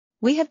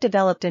We have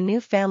developed a new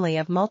family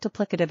of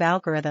multiplicative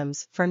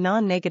algorithms for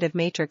non-negative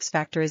matrix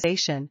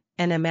factorization,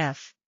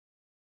 NMF.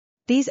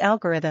 These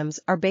algorithms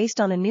are based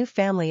on a new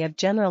family of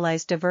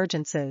generalized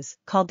divergences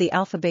called the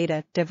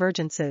alpha-beta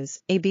divergences,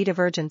 AB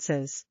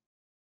divergences.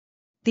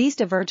 These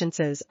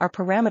divergences are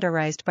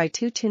parameterized by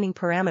two tuning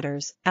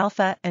parameters,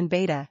 alpha and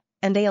beta,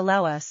 and they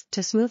allow us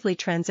to smoothly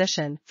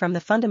transition from the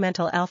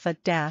fundamental alpha-,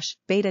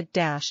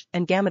 beta-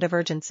 and gamma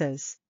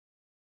divergences.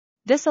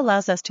 This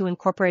allows us to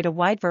incorporate a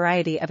wide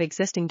variety of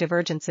existing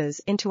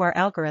divergences into our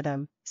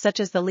algorithm, such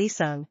as the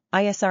Lee-Sung,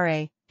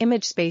 ISRA,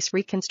 image space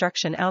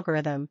reconstruction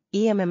algorithm,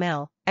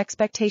 EMML,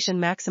 expectation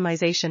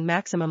maximization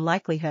maximum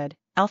likelihood,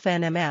 alpha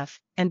NMF,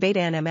 and beta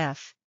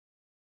NMF.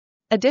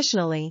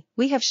 Additionally,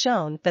 we have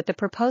shown that the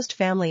proposed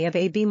family of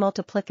AB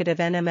multiplicative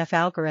NMF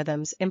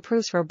algorithms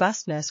improves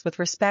robustness with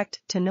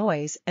respect to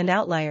noise and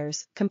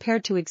outliers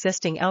compared to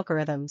existing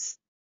algorithms.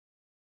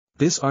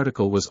 This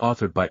article was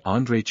authored by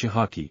Andrzej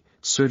Cichocki,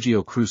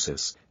 Sergio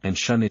Cruces, and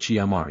Shun-ichi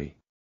Amari.